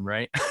British Open,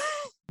 right?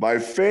 My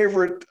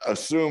favorite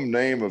assumed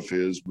name of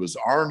his was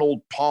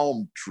Arnold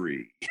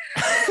Palmtree.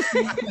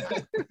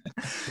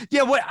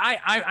 Yeah,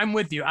 I'm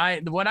with you.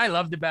 What I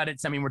loved about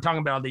it, I mean, we're talking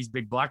about all these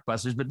big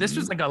blockbusters, but this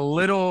was like a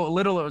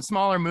little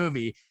smaller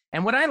movie.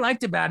 And what I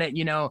liked about it,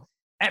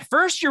 at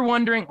first you're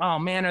wondering, oh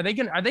man, are they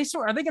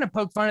gonna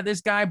poke fun at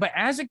this guy? But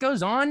as it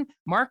goes on,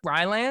 Mark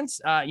Rylance,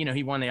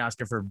 he won the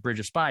Oscar for Bridge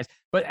of Spies.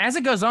 But as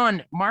it goes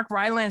on, Mark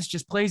Rylance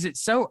just plays it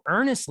so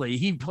earnestly.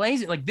 He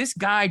plays it like this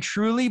guy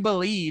truly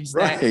believes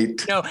that,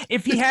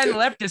 if he hadn't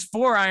left his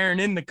 4-iron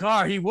in the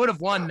car, he would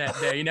have won that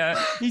day.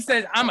 He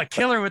says, I'm a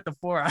killer with the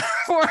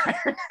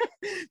 4-iron.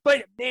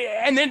 But,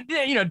 and then,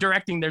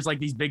 directing, there's like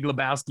these Big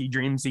Lebowski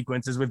dream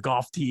sequences with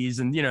golf tees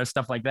and,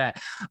 stuff like that.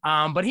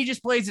 But he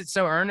just plays it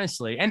so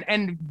earnestly.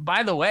 And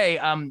by the way,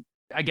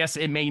 I guess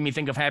it made me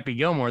think of Happy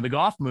Gilmore, the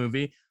golf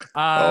movie.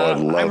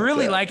 I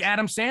really like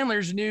Adam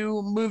Sandler's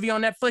new movie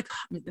on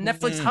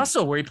Netflix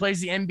Hustle, where he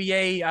plays the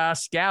NBA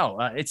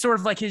scout. It's sort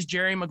of like his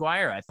Jerry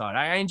Maguire, I thought.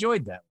 I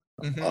enjoyed that.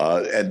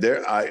 And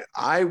there,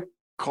 I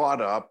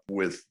caught up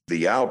with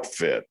The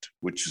Outfit,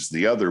 which is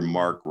the other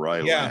Mark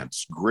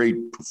Rylance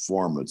great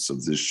performance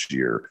of this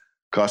year.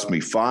 Cost me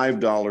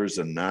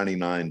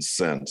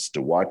 $5.99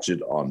 to watch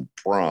it on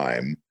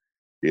Prime.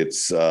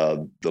 It's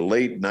the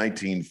late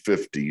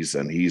 1950s,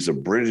 and he's a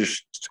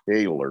British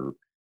tailor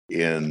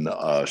in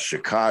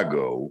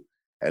Chicago,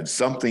 and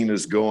something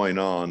is going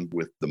on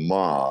with the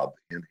mob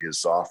in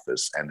his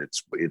office, and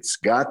it's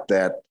got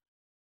that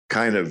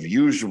kind of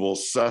Usual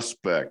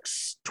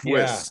Suspects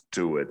twist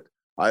to it.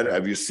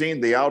 Have you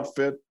seen The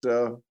Outfit?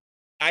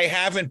 I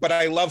haven't, but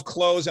I love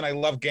clothes and I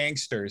love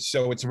gangsters,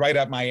 so it's right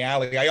up my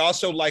alley. I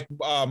also like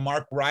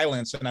Mark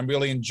Rylance, and I'm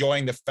really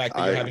enjoying the fact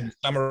that you're having the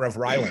Summer of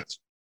Rylance.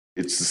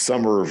 It's the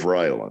Summer of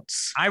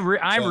Rylance. I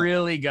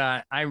really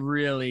got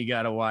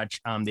to watch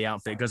The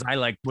Outfit, because I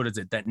like, what is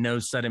it, that No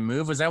Sudden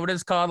Move? Was that what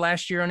it's called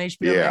last year on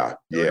HBO?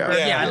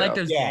 Yeah. I like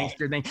those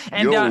gangster things.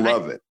 And you'll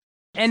love it.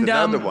 And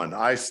another one.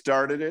 I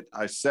started it.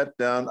 I sat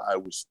down. I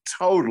was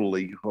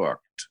totally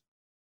hooked.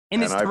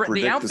 And I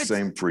predict the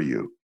same for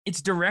you.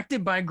 It's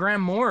directed by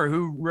Graham Moore,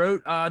 who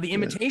wrote The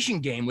Imitation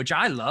Game, which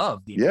I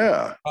love.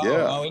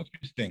 Oh,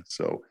 interesting.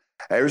 So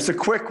there's a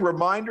quick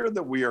reminder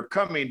that we are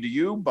coming to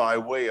you by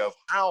way of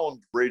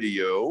Hound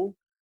Radio,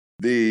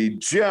 the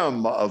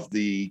gem of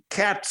the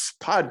Cats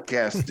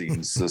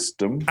podcasting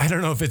system. I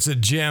don't know if it's a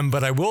gem,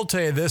 but I will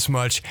tell you this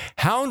much.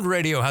 Hound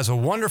Radio has a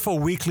wonderful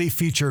weekly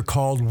feature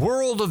called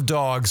World of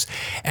Dogs,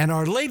 and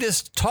our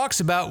latest talks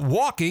about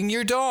walking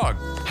your dog.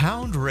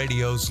 Hound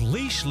Radio's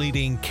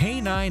leash-leading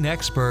canine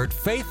expert,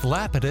 Faith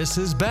Lapidus,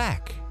 is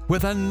back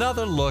with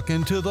another look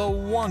into the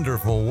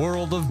wonderful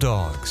world of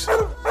dogs.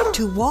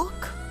 To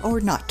walk or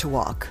not to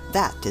walk?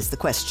 That is the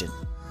question.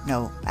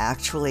 No,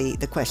 actually,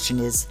 the question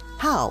is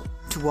how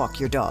to walk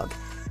your dog.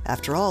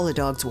 After all, a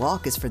dog's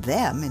walk is for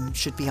them and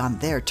should be on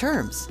their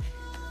terms.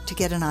 To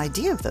get an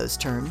idea of those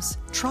terms,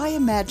 try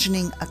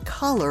imagining a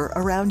collar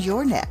around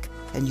your neck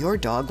and your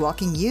dog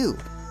walking you.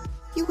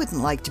 You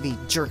wouldn't like to be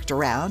jerked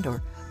around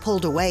or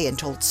pulled away and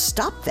told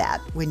stop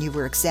that when you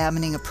were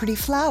examining a pretty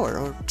flower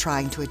or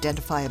trying to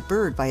identify a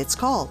bird by its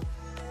call.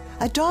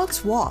 A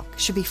dog's walk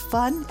should be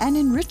fun and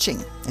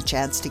enriching, a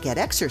chance to get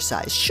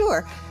exercise,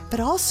 sure, but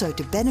also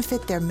to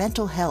benefit their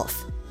mental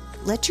health.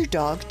 Let your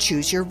dog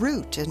choose your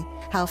route and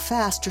how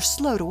fast or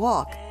slow to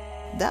walk.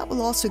 That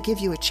will also give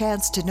you a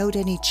chance to note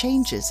any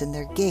changes in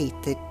their gait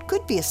that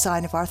could be a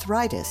sign of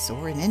arthritis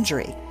or an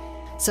injury.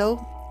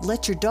 So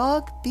let your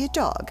dog be a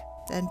dog,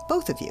 and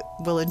both of you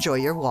will enjoy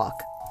your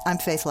walk. I'm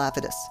Faith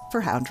Lapidus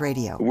for Hound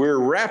Radio. We're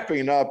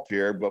wrapping up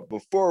here, but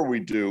before we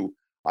do,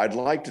 I'd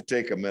like to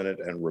take a minute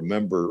and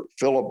remember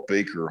Philip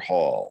Baker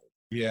Hall.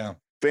 Yeah.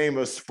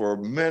 Famous for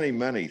many,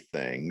 many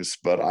things,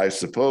 but I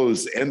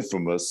suppose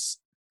infamous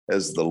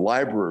as the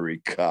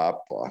library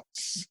cop on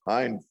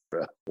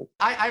Seinfeld.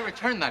 I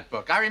returned that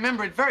book. I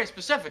remember it very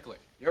specifically.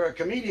 You're a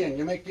comedian.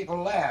 You make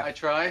people laugh. I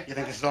try. You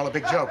think this is all a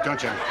big joke,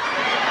 don't you? No,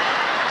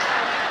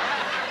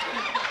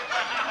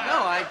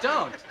 I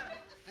don't.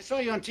 I saw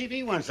you on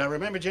TV once. I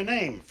remembered your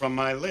name from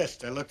my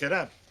list. I looked it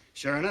up.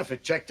 Sure enough,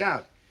 it checked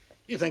out.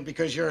 You think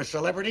because you're a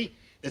celebrity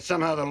that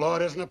somehow the law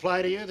doesn't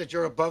apply to you, that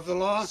you're above the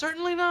law?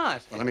 Certainly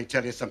not. Well, let me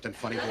tell you something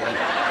funny, boy.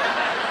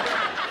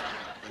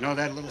 You know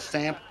that little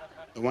stamp?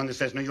 The one that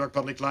says New York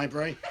Public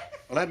Library?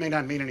 Well, that may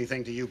not mean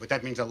anything to you, but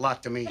that means a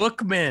lot to me.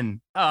 Bookman.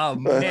 Oh,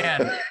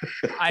 man.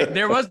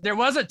 There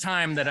was a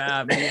time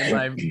that me and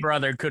my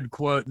brother could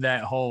quote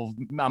that whole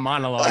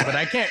monologue, but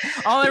I can't.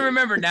 All I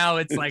remember now,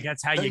 it's like,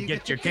 that's how you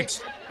get your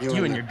kicks.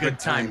 You and your good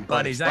time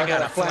buddies. I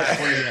got a flash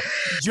for you.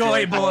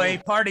 Joy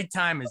boy, party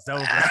time is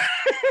over.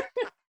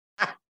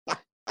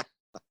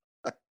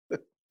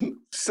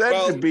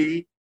 Said to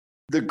be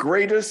the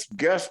greatest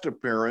guest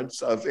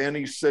appearance of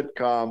any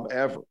sitcom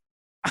ever.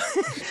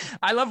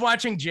 I love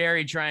watching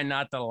Jerry trying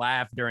not to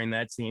laugh during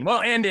that scene.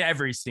 Well, and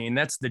every scene.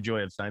 That's the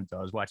joy of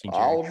Seinfeld, is watching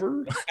Jerry.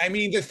 Oliver? I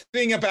mean, the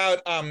thing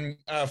about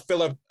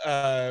Philip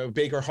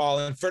Baker Hall,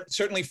 and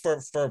certainly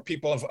for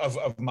people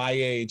of my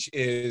age,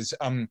 is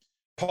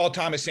Paul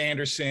Thomas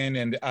Anderson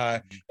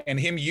and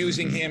him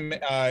using him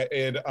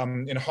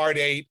in Hard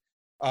Eight,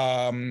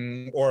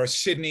 or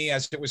Sydney,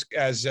 as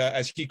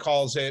he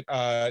calls it,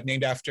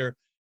 named after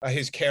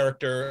his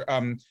character.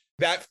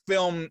 That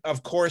film,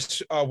 of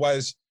course,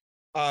 was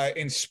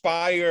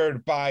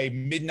inspired by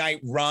Midnight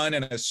Run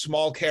and a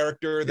small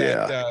character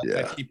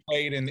that he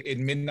played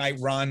in Midnight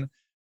Run,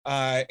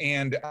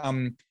 and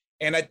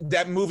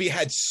that movie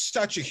had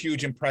such a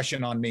huge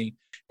impression on me.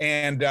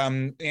 And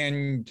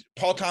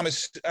Paul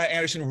Thomas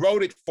Anderson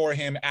wrote it for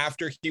him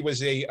after he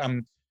was a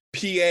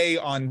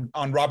PA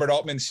on Robert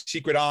Altman's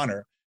Secret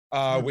Honor,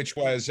 which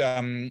was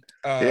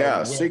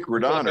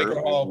Secret Honor.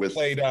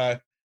 Played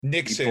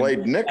Nixon. He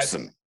played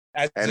Nixon.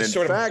 As and a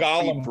sort in fact, of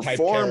Gollum he type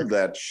performed character.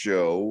 that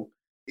show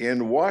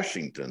in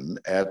Washington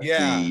at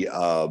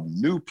the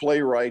New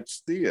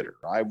Playwrights Theater.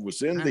 I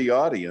was in the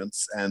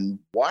audience and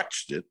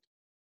watched it,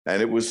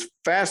 and it was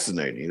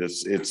fascinating.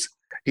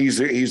 He's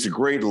a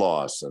great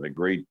loss and a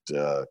great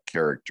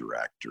character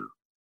actor.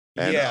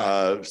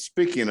 And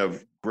speaking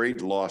of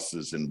great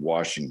losses in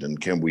Washington,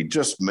 can we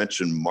just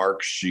mention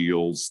Mark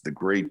Shields, the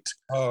great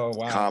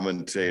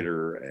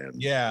commentator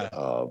and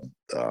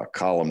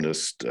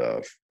columnist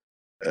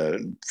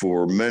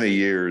for many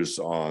years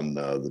on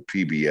the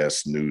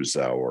PBS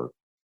NewsHour,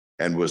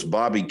 and was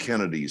Bobby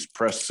Kennedy's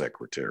press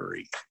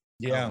secretary.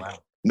 Yeah. Oh, wow.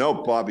 No,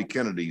 Bobby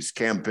Kennedy's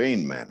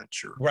campaign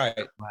manager.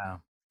 Right.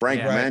 Wow.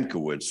 Frank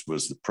Mankiewicz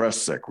was the press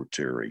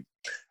secretary.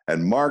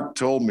 And Mark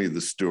told me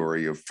the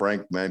story of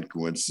Frank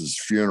Mankiewicz's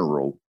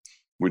funeral,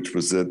 which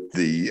was at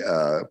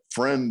the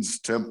Friends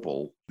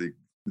Temple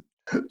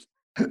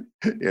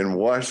in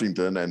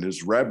Washington. And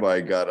his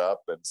rabbi got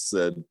up and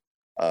said,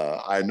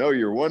 I know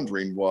you're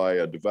wondering why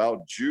a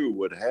devout Jew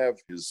would have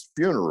his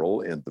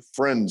funeral in the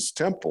Friends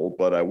Temple,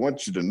 but I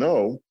want you to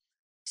know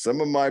some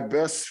of my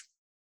best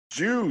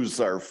Jews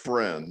are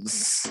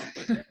friends.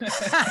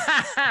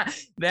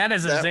 That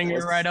is a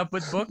zinger right up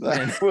with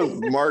Bookman. That was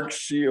Mark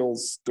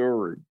Shields'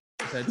 story.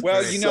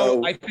 Well, you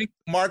know, I think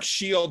Mark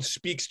Shields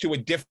speaks to a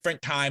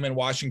different time in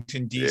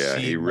Washington, D.C. Yeah,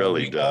 he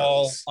really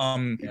does.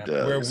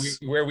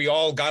 Where we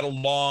all got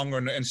along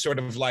and sort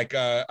of like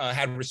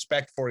had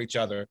respect for each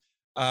other.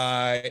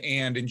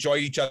 And enjoy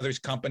each other's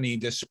company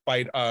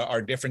despite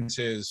our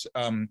differences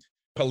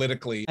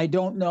politically. I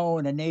don't know,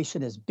 in a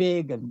nation as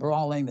big and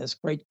brawling, this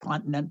great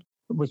continent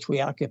which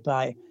we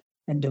occupy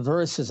and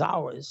diverse as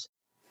ours,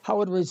 how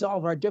would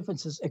resolve our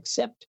differences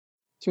except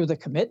through the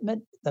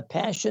commitment, the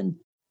passion,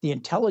 the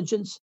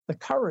intelligence, the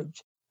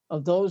courage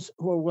of those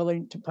who are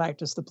willing to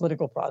practice the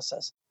political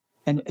process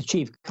and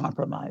achieve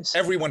compromise.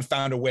 Everyone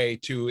found a way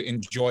to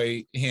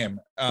enjoy him.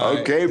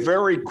 Okay,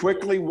 very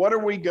quickly, what are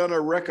we going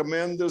to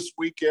recommend this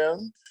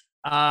weekend?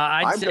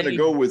 I'm going to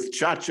go with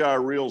Cha-Cha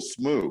Real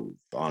Smooth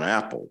on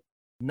Apple.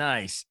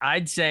 Nice.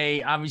 I'd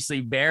say, obviously,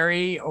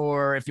 Barry,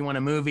 or if you want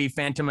a movie,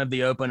 Phantom of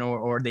the Open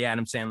or the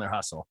Adam Sandler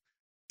Hustle.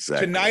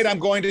 Exactly. Tonight, I'm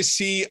going to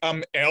see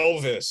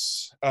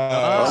Elvis.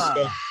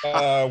 I'll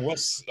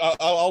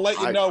let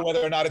you know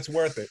whether or not it's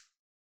worth it.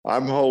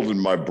 I'm holding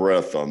my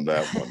breath on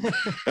that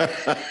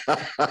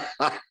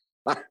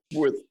one.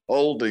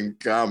 Withholding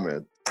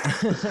comment.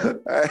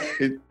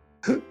 Hey,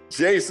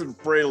 Jason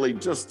Fraley,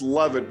 just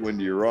love it when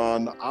you're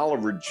on.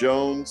 Oliver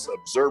Jones,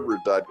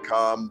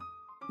 Observer.com.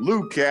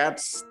 Lou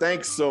Katz,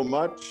 thanks so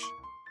much.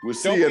 We'll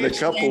see you in a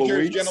couple of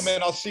weeks.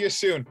 Gentlemen, I'll see you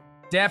soon.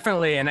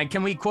 Definitely. And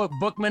can we quote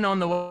Bookman on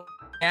the way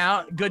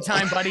out? Good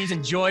time, buddies.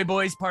 Enjoy,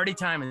 boys. Party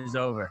time is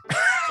over.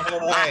 All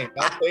right,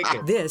 I'll take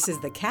it. This is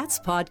the Katz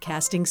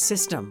Podcasting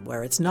System,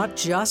 where it's not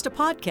just a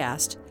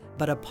podcast,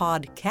 but a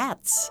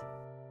podcats.